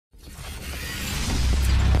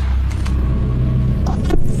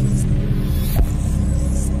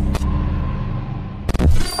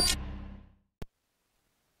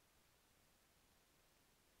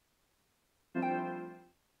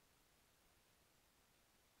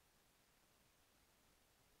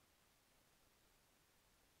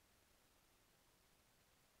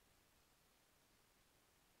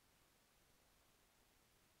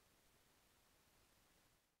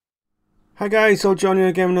Hi guys, so Johnny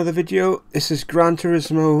again with another video. This is Gran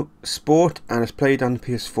Turismo Sport and it's played on the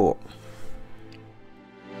PS4.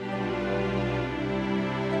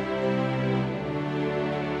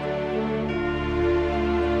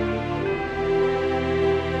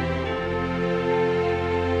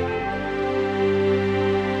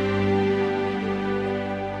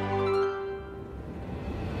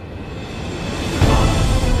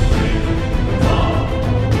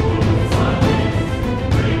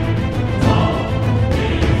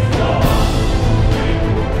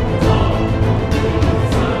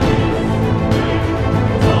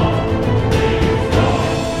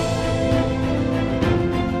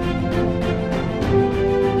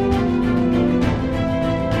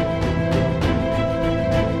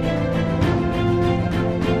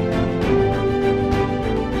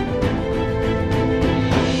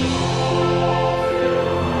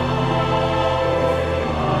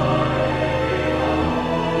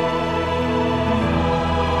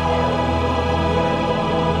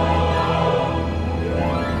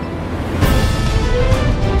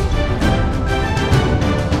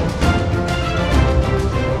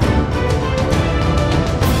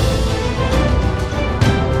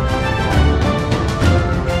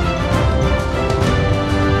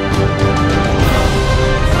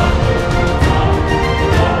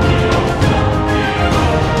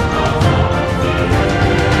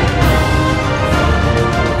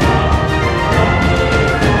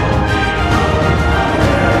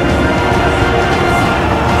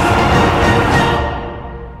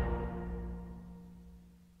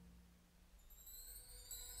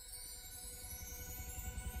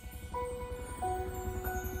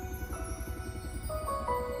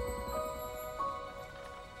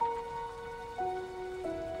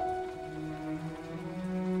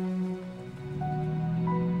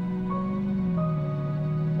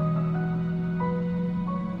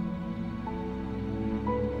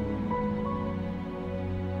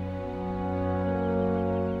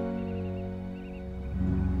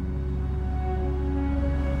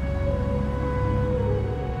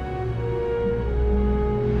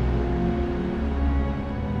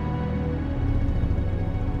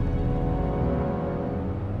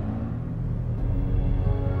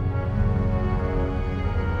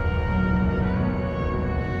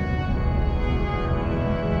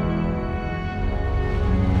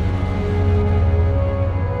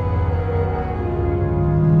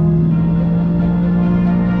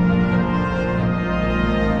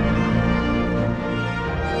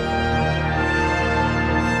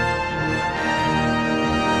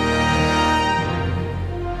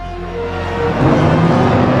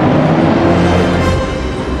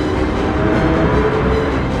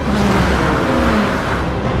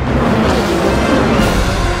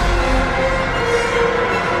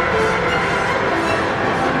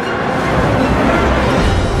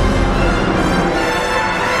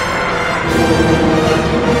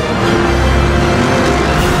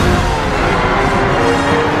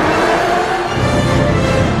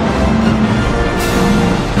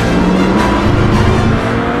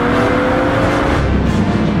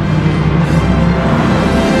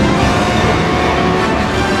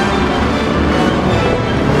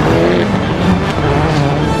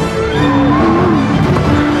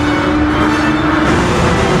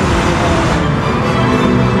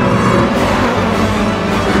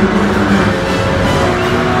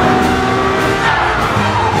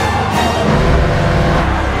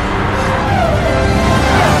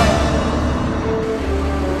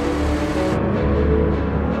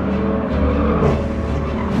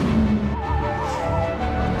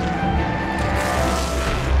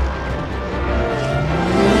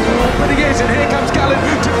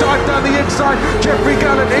 Jeffrey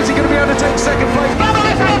Gallant, is he going to be able to take second place?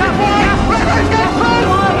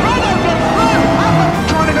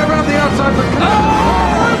 Trying to go around the outside, but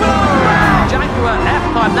Jaguar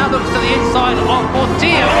F5 now looks to the inside of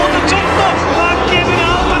Portillo.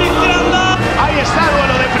 Ahí está el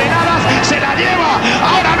duelo de frenadas, se la lleva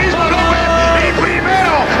ahora mismo López y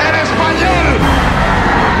primero el español.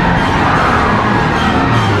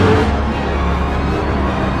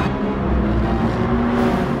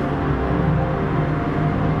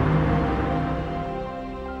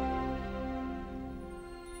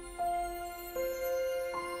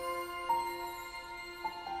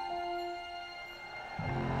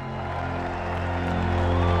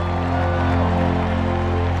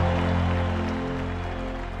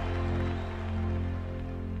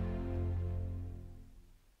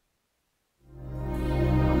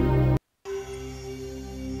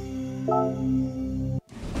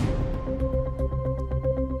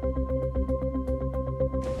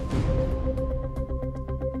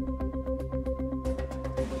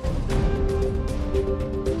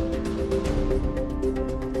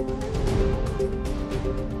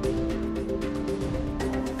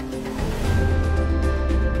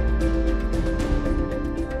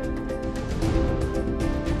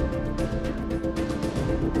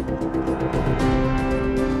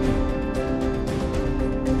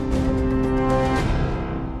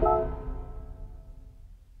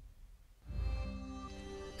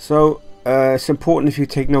 So it's important if you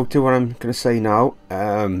take note of what I'm going to say now.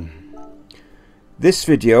 This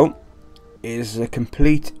video is a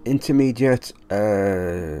complete intermediate,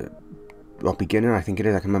 well, beginner, I think it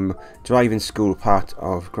is, I can remember, driving school part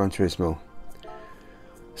of Gran Turismo.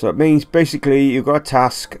 So it means basically you've got a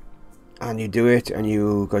task and you do it, and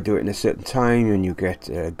you got to do it in a certain time, and you get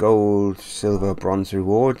gold, silver, bronze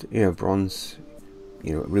reward. You know, bronze,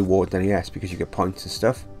 you know, reward NES because you get points and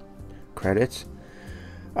stuff, credits.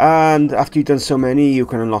 And after you've done so many, you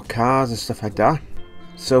can unlock cars and stuff like that.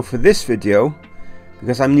 So for this video,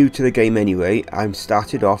 because I'm new to the game anyway, I'm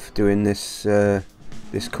started off doing this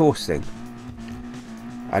this course thing,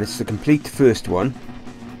 and it's the complete first one.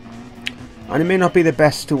 And it may not be the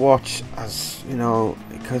best to watch, as you know,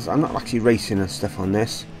 because I'm not actually racing and stuff on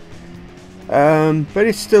this. But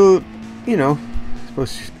it's still, you know, I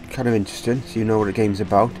suppose kind of interesting, so you know what the game's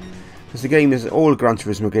about. Because the game is, all Gran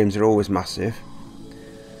Turismo games are always massive,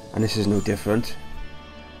 and this is no different.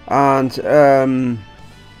 And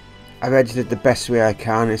I've edited the best way I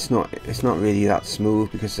can. It's not really that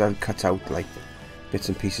smooth because I've cut out like bits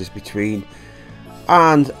and pieces between.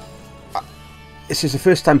 And this is the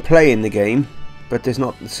first time playing the game, but there's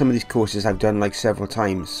not, some of these courses I've done like several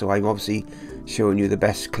times, so I'm obviously showing you the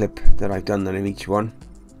best clip that I've done in each one.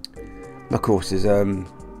 Not courses,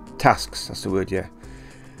 tasks, that's the word, yeah.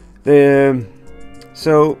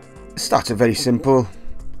 So it starts out very simple,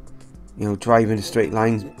 you know, driving a straight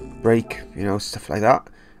line, brake, you know, stuff like that,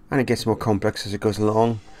 and it gets more complex as it goes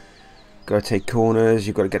along. Got to take corners,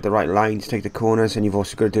 you've got to get the right line to take the corners, and you've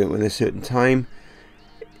also got to do it within a certain time.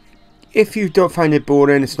 If you don't find it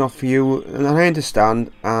boring, it's not for you, and I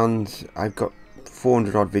understand, and I've got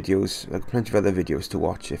 400 odd videos, like plenty of other videos to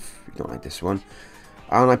watch if you don't like this one.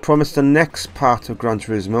 And I promise the next part of Gran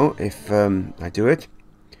Turismo, if I do it,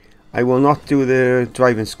 I will not do the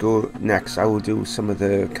driving school next, I will do some of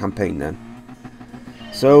the campaign then.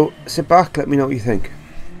 So sit back, let me know what you think.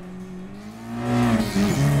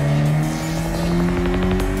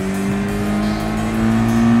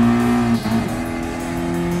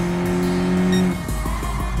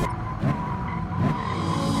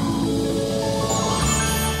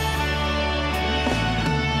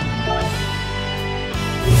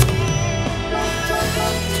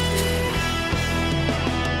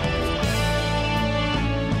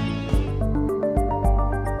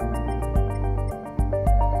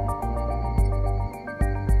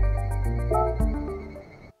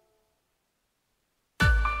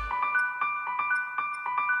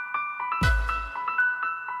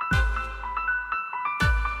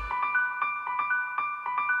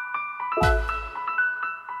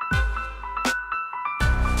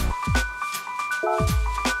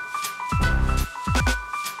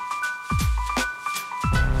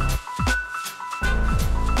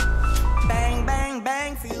 Bang, bang,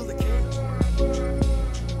 bang, feel the kick.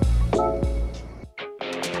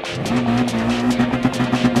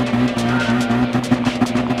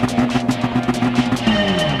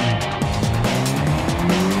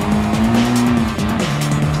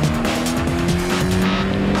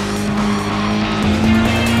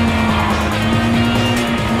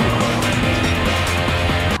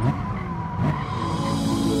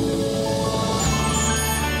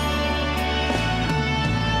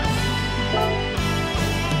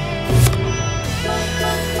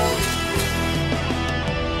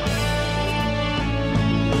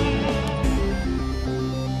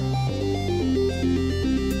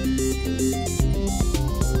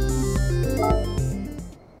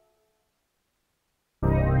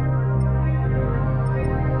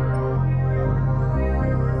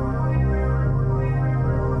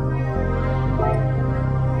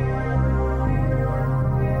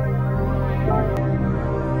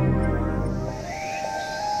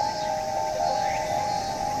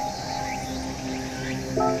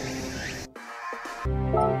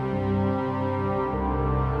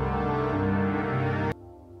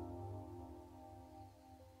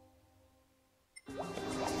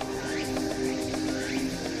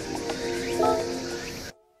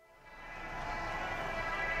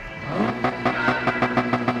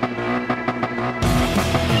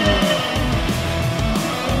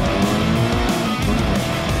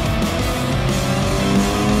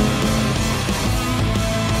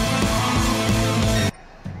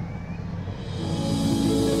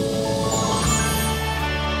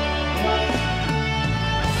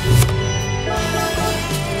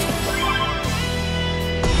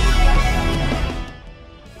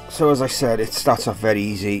 So as I said, it starts off very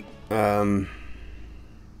easy, but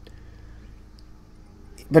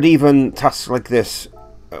even tasks like this,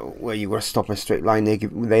 where you've got to stop in a straight line, they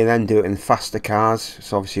then do it in faster cars,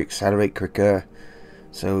 so obviously you accelerate quicker,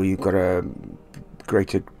 so you've got a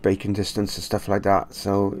greater braking distance and stuff like that.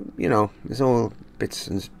 So you know, there's all bits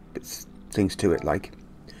things to it, like.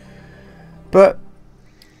 But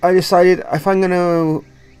I decided if I'm gonna,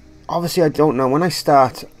 obviously I don't know, when I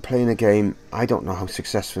start playing a game I don't know how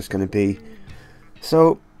successful it's going to be,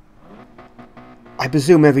 so I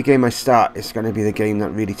presume every game I start is going to be the game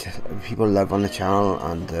that really people love on the channel,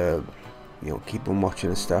 and you know, keep on watching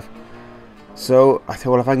and stuff. So I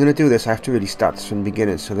thought, well, if I'm going to do this, I have to really start this from the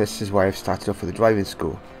beginning. So this is why I've started off with the driving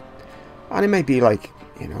school, and it may be like,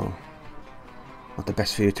 you know, not the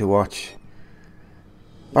best video to watch,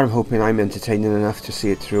 but I'm hoping I'm entertaining enough to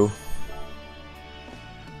see it through.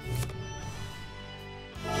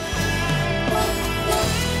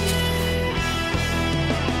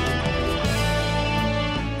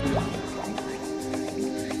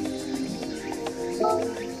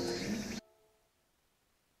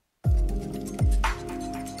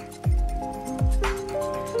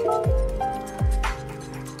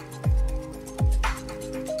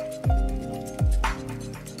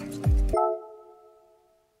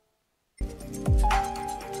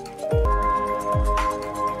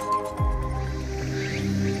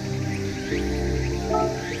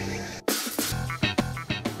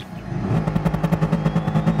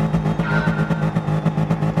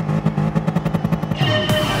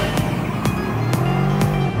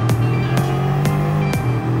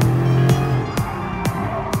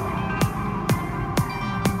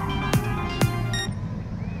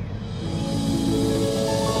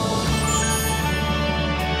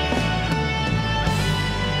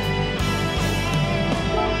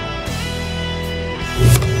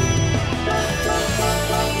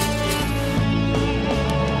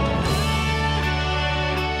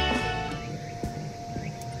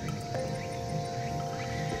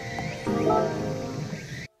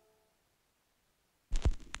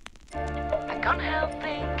 Can't help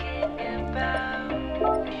thinking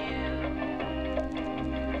about you.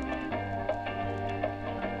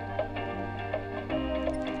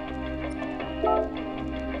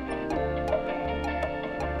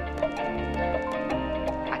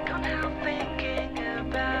 I can't help thinking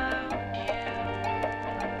about you.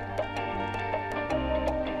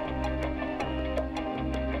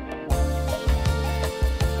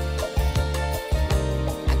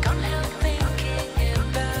 I can't help thinking about you.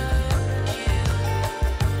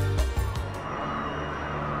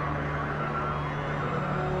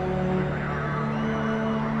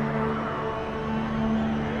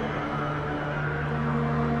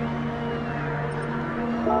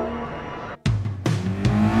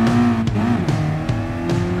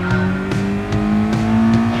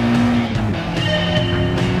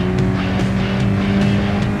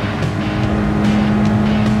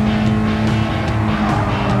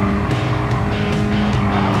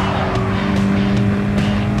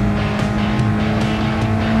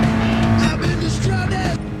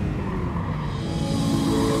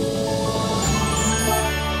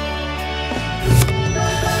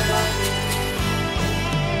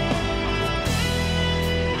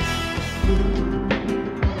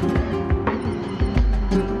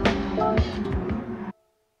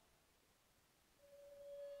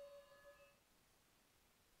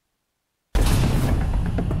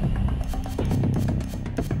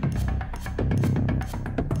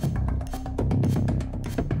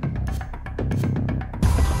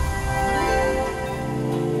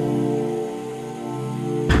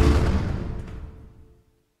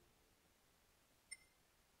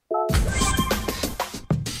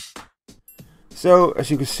 So as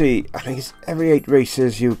you can see, I think it's every 8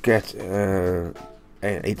 races you get 8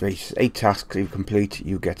 tasks you complete,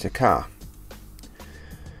 you get a car.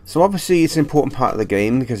 So obviously it's an important part of the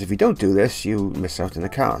game, because if you don't do this you miss out on the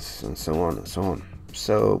cars, and so on and so on.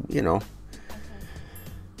 So you know,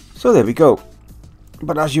 so there we go.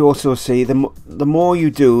 But as you also see, the more you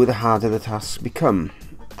do, the harder the tasks become.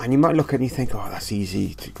 And you might look at it and you think, oh, that's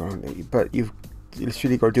easy to go on, but you've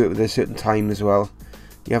literally got to do it with a certain time as well.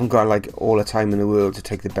 You haven't got like all the time in the world to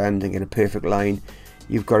take the bend and get a perfect line.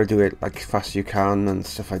 You've got to do it like fast as you can and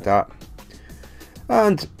stuff like that.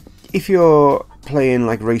 And if you're playing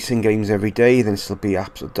like racing games every day, then it'll be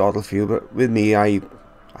absolute doddle for you. But with me, I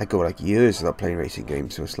go like years without playing racing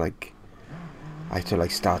games, so it's like I have to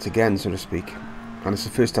like start again, so to speak. And it's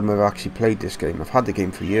the first time I've actually played this game. I've had the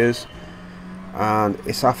game for years, and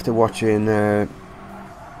it's after watching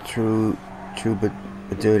True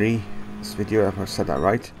Baduri. This video, if I said that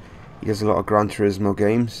right. He does a lot of Gran Turismo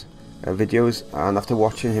games, videos, and after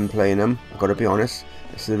watching him playing them, I've got to be honest,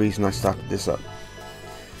 this is the reason I started this up.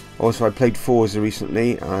 Also, I played Forza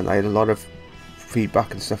recently, and I had a lot of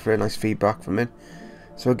feedback and stuff, very nice feedback from it.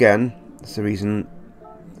 So again, that's the reason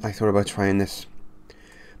I thought about trying this.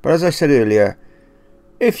 But as I said earlier,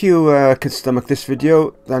 if you can stomach this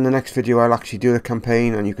video, then the next video I'll actually do the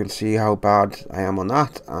campaign and you can see how bad I am on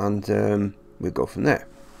that, and we'll go from there.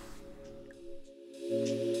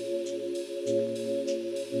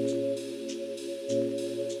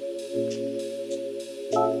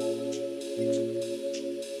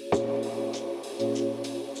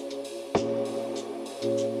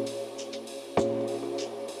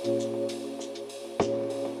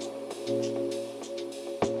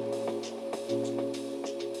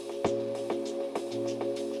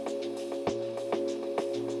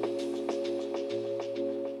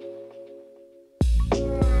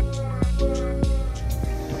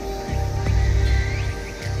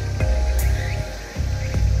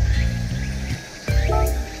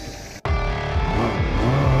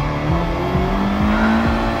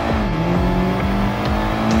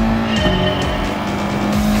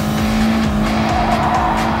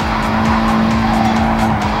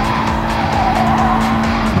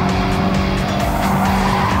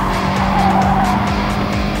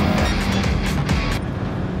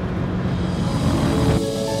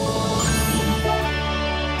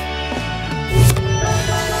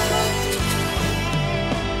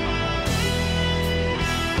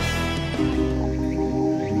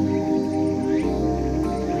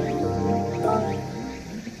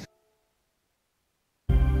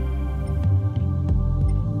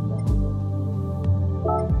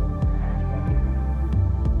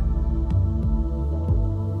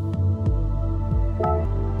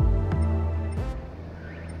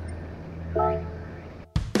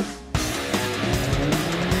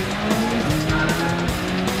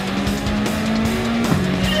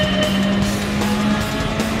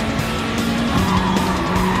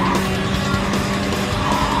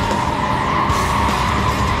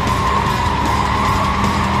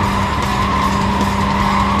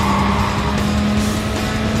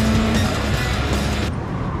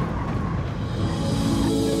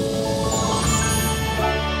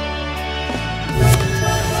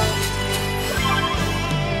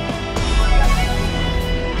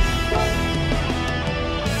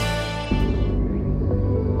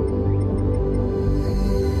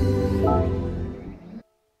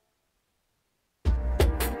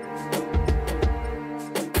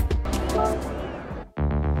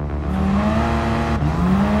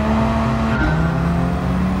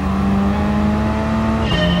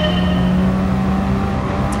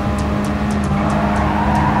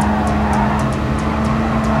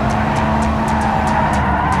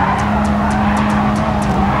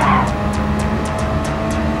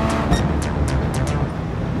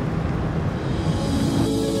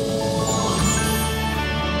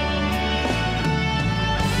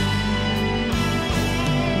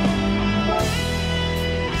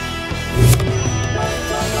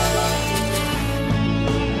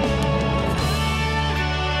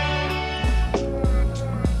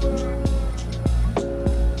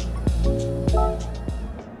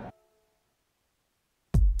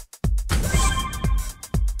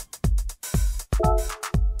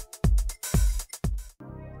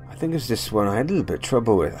 I think it's this one I had a little bit of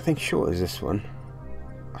trouble with. I think sure it is this one.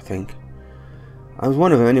 I was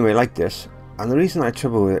one of them anyway like this, and the reason I had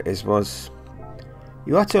trouble with it was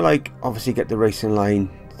you had to like obviously get the racing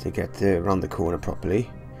line to get around the corner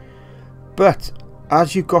properly, but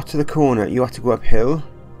as you got to the corner you had to go uphill,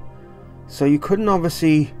 so you couldn't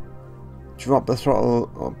obviously drop the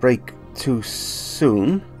throttle or brake too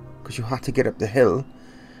soon because you had to get up the hill,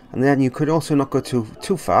 and then you could also not go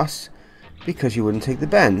too fast because you wouldn't take the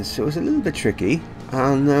bends. So it was a little bit tricky,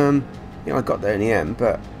 and you know, I got there in the end,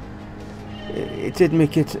 but it did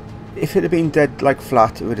make it, if it had been dead like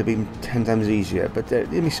flat, it would have been 10 times easier, but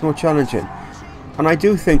it makes it more challenging. And I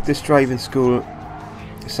do think this driving school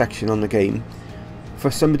section on the game,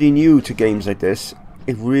 for somebody new to games like this,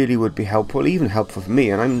 it really would be helpful, even helpful for me.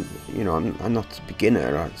 And I'm not a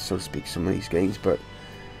beginner, so to speak, some of these games, but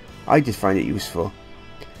I did find it useful,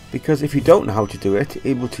 because if you don't know how to do it,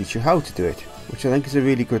 it will teach you how to do it, which I think is a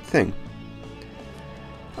really good thing.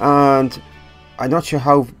 And I'm not sure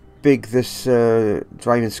how big this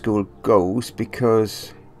driving school goes,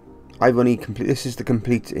 because I've only this is the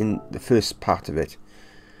complete in the first part of it.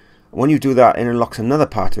 When you do that, it unlocks another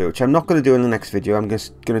part of it, which I'm not going to do in the next video. I'm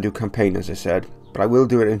just going to do campaign, as I said, but I will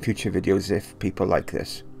do it in future videos if people like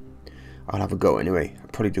this. I'll have a go anyway. I'll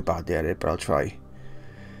probably do badly at it, but I'll try.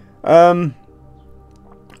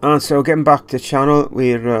 And so getting back to the channel,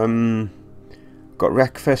 we're got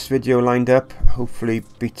Wreckfest video lined up, hopefully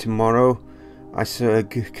be tomorrow. I saw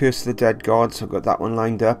Curse of the Dead Gods, I've got that one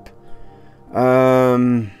lined up. I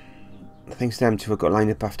think them two I've got lined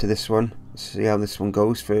up after this one. see how this one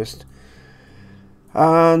goes first.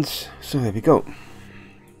 And so there we go.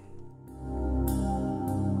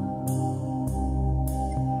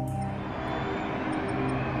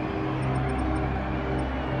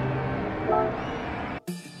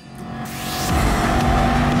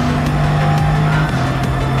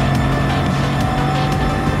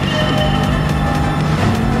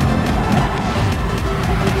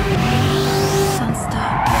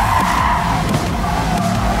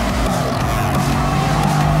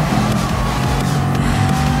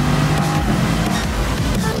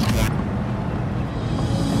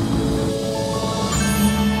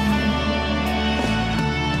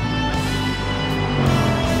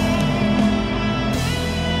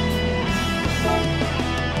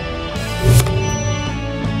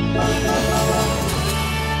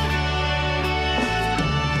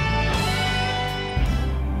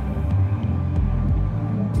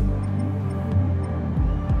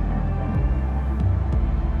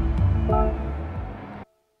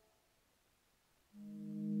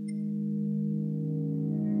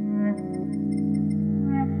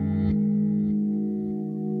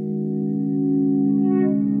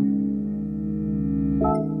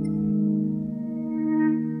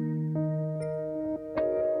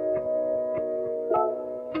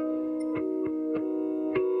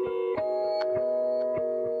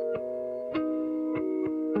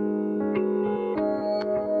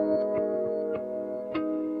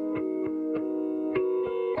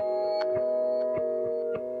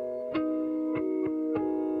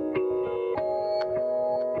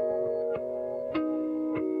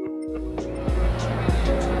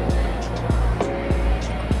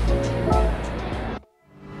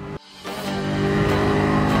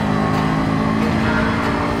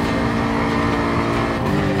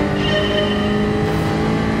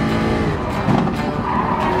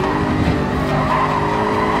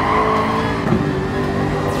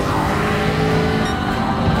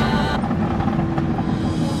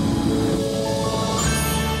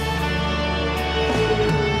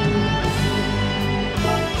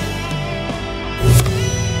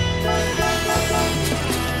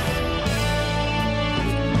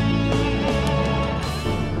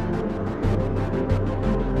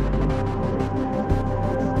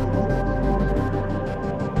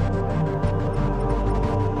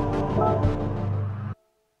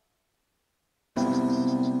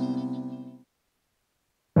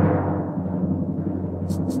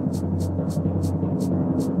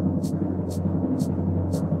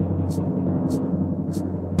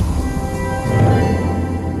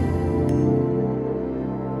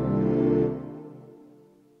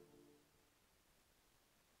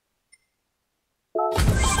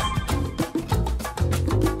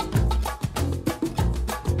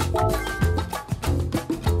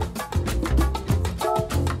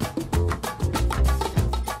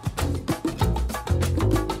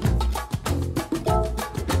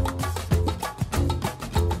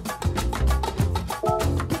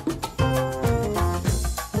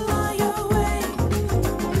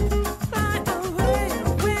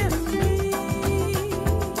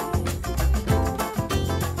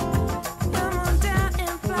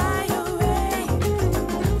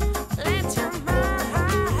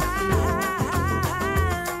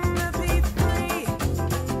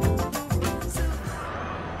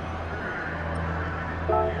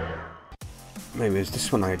 Maybe it's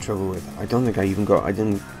this one I had trouble with. I don't think I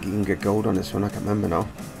didn't even get gold on this one. I can't remember now.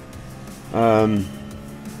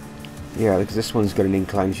 Yeah, because this one's got an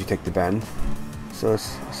incline as you take the bend, so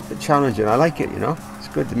it's a bit challenging. I like it, you know. It's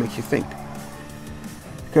good. It makes you think.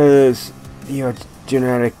 Because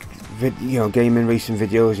generic gaming racing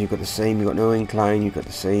videos, you've got the same. You've got no incline. You've got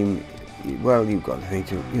the same. Well, you've got the thing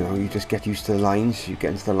to you just get used to the lines. You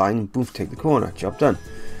get into the line, boom, take the corner. Job done.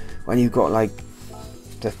 When you've got like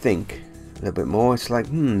to think a little bit more, it's like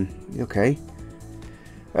okay.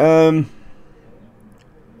 But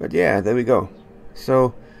yeah, there we go.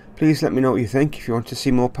 So please let me know what you think. If you want to see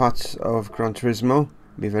more parts of Gran Turismo,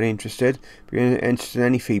 I'd be very interested. Be interested in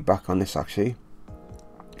any feedback on this. Actually,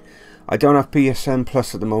 I don't have PSN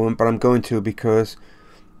Plus at the moment, but I'm going to, because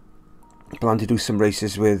I plan to do some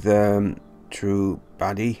races with True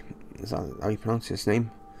Baddie. Is that how you pronounce his name?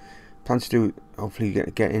 Plans to do, hopefully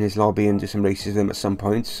get in his lobby and do some races with him at some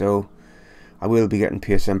point. So I will be getting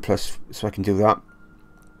PSN Plus so I can do that.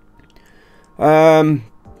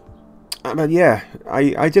 But yeah,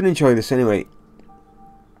 I did enjoy this anyway.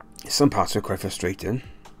 Some parts were quite frustrating.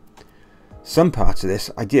 Some parts of this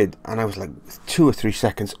I did, and I was like 2 or 3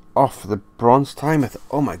 seconds off the bronze time. I thought,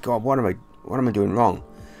 oh my god, what am I doing wrong?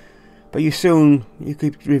 But you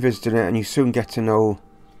keep revisiting it, and you soon get to know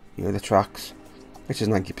the tracks. which is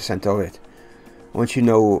 90% of it. Once you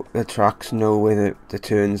know the tracks, know where the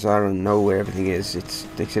turns are, and know where everything is, it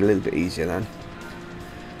takes it a little bit easier then.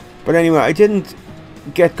 But anyway, I didn't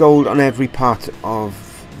get gold on every part of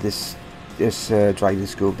this driving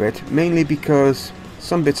school bit, mainly because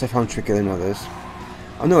some bits I found trickier than others.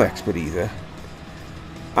 I'm no expert either,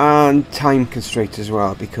 and time constraints as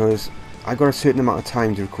well, because I got a certain amount of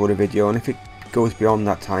time to record a video, and if it goes beyond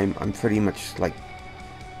that time, I'm pretty much like,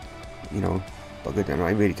 you know, buggered, and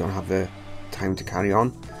I really don't have the time to carry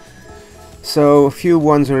on. So a few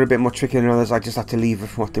ones are a bit more tricky than others. I just had to leave it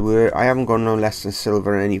for what they were. I haven't gone no less than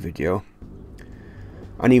silver in any video,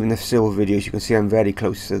 and even the silver videos, you can see I'm very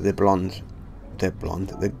close to the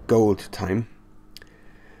gold time.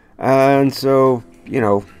 And so, you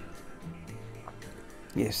know,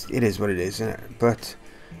 yes, it is what it is, isn't it? But,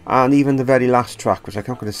 and even the very last track, which I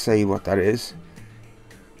can't going to say what that is,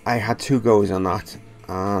 I had 2 goes on that,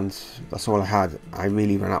 and that's all I had. I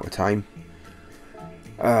really ran out of time.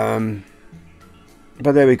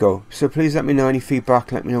 But there we go. So please let me know any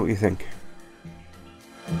feedback, let me know what you think.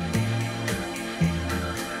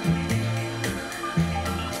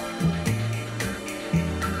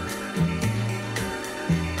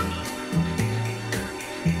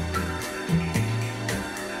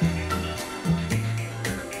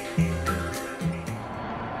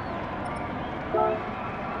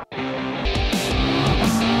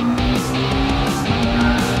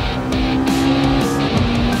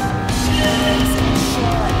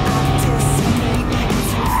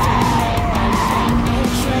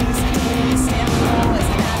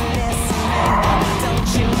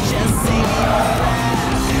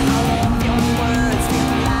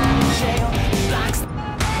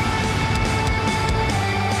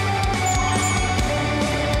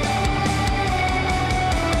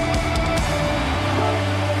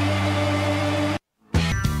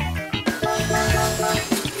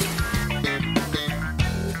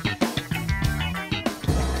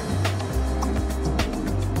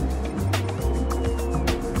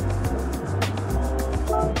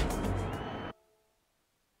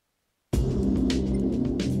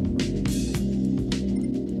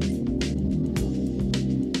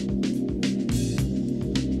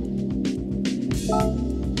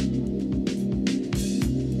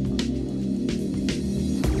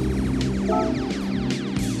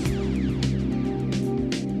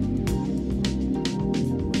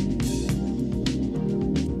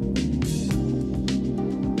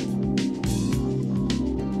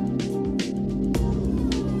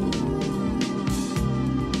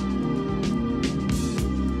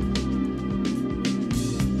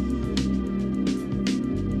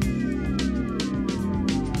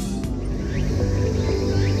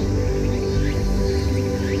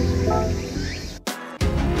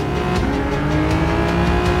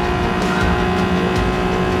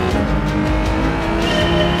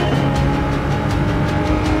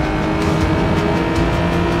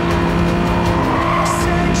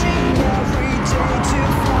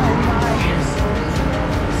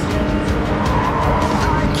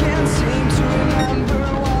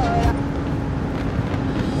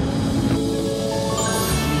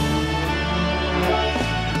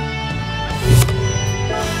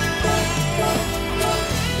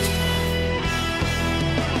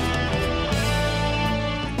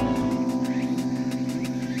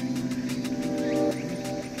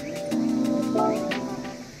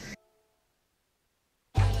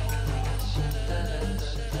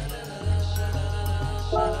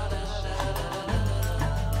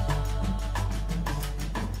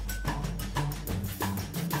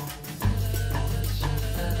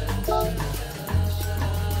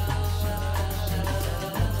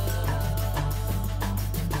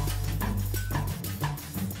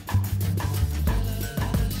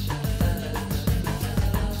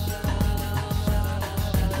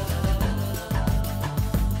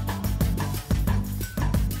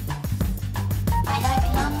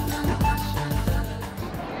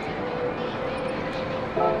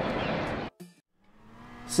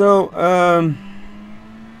 So,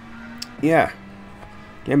 yeah,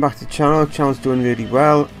 getting back to the channel's doing really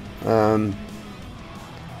well.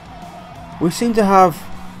 We seem to have,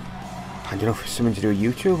 I don't know if it's something to do with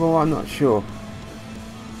YouTube or what, I'm not sure.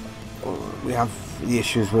 We have the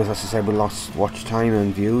issues with, as I said, we lost watch time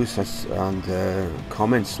and views and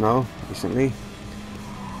comments now, recently.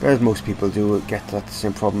 But as most people do get that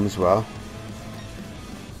same problem as well.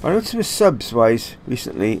 But I noticed with subs wise,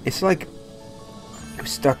 recently, it's like I'm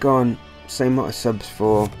stuck on same amount of subs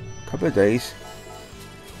for a couple of days.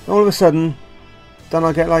 All of a sudden, then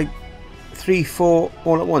I'll get like 3, 4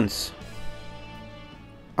 all at once.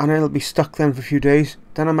 And I'll be stuck then for a few days.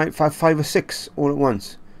 then I might have 5 or 6 all at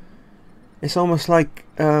once. It's almost like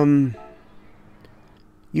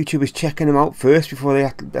YouTube is checking them out first before they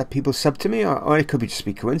let people sub to me, or it could be just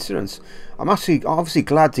be coincidence. I'm actually obviously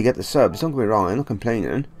glad to get the subs, don't get me wrong, I'm not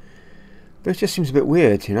complaining, but it just seems a bit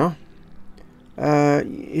weird, you know.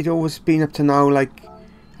 It's always been up to now like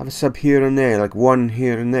have a sub here and there, like one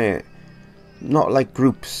here and there, not like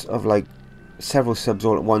groups of like several subs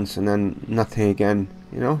all at once and then nothing again,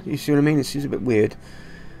 you know. You see what I mean? It seems a bit weird,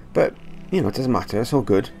 but you know, it doesn't matter, it's all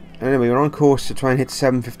good. Anyway, we're on course to try and hit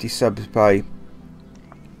 750 subs by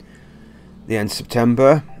the end of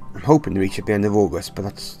September. I'm hoping to reach at the end of August, but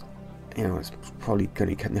that's, you know, it's probably going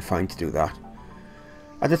to be kind of fine to do that.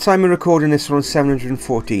 At the time of recording this, we're on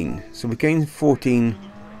 714, so we gained 14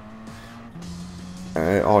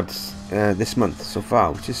 odds this month so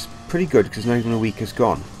far, which is pretty good because not even a week has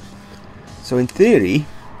gone. So in theory,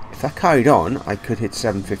 if that carried on, I could hit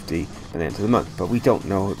 750 by the end of the month, but we don't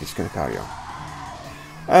know if it's going to carry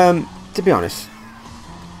on. To be honest,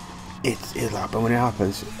 it'll happen when it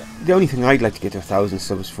happens. The only thing I'd like to get to 1,000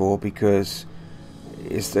 subs for, because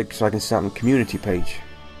it's like so I can start a community page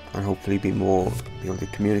and hopefully be able to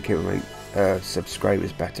communicate with my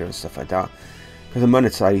subscribers better and stuff like that. Because the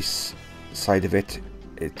monetized side of it,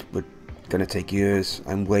 would gonna take years.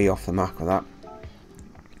 I'm way off the mark with that.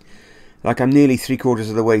 Like, I'm nearly 3/4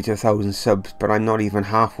 of the way to 1,000 subs, but I'm not even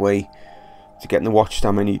halfway to getting the watch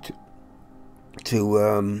time I need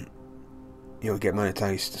to you know, get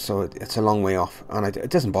monetized. So it's a long way off, and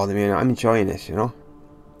it doesn't bother me. I'm enjoying this, you know.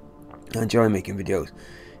 I enjoy making videos.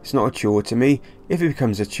 It's not a chore to me. If it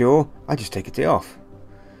becomes a chore, I just take a day off.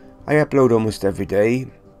 I upload almost every day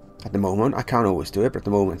at the moment. I can't always do it, but at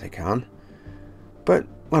the moment I can. But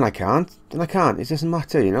when I can't, then I can't. It doesn't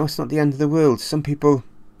matter, you know. It's not the end of the world. Some people,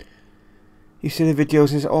 you see the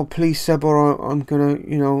videos and say, oh, please sub, or I'm gonna,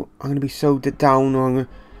 you know, I'm gonna be so down, or I'm gonna,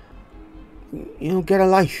 you know, get a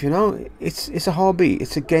life, you know. It's a hobby.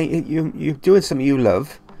 It's a game. You're doing something you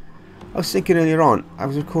love. I was thinking earlier on, I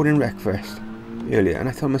was recording Wreckfest earlier, and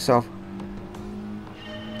I thought to myself,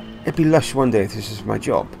 it'd be lush one day if this is my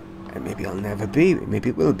job. And maybe I'll never be, maybe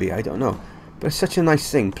it will be, I don't know. But it's such a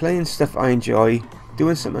nice thing, playing stuff I enjoy,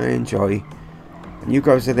 doing something I enjoy. And you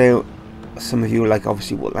guys are there, some of you like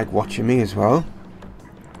obviously like watching me as well.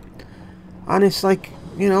 And it's like,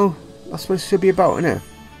 you know, that's what it should be about, isn't it?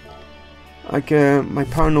 Like my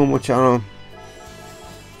paranormal channel,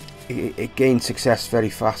 it gained success very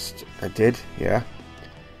fast. I did, yeah.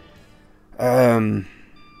 And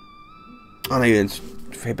I earned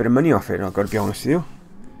a fair bit of money off it, I've got to be honest with you.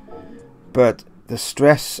 But the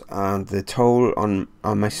stress and the toll on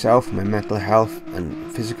myself, my mental health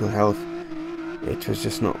and physical health, it was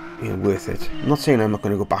just not, you know, worth it. I'm not saying I'm not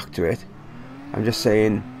going to go back to it. I'm just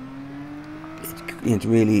saying it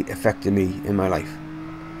really affected me in my life,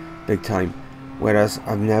 big time. Whereas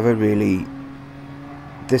I've never really,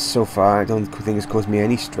 this so far, I don't think it's caused me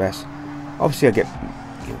any stress. Obviously I get,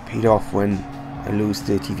 you know, paid off when I lose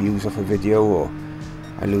 30 views off a video, or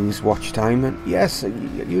I lose watch time, and yes, it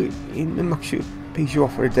pays you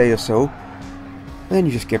off for a day or so, and then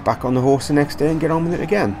you just get back on the horse the next day and get on with it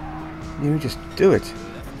again. You know, just do it.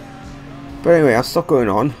 But anyway, I'll stop going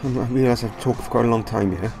on. I realise I've talked for quite a long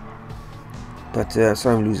time here, but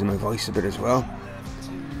sorry I'm losing my voice a bit as well.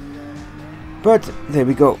 But there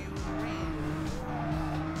we go.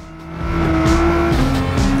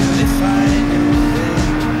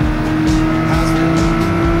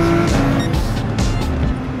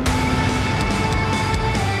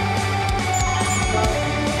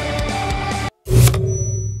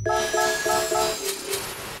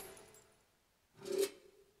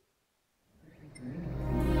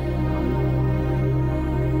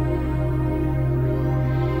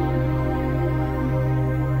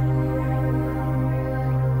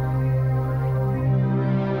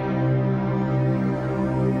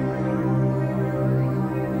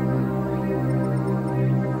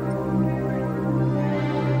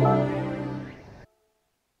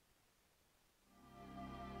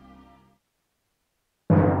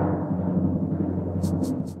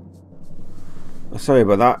 Sorry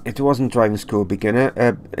about that. It wasn't driving school beginner,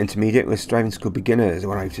 intermediate. It was driving school beginner is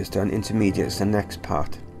what I've just done. Intermediate is the next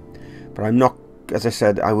part. But I'm not, as I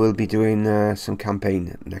said, I will be doing some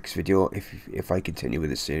campaign next video if I continue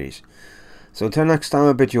with this series. So until next time,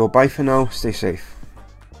 I bid you all bye for now. Stay safe.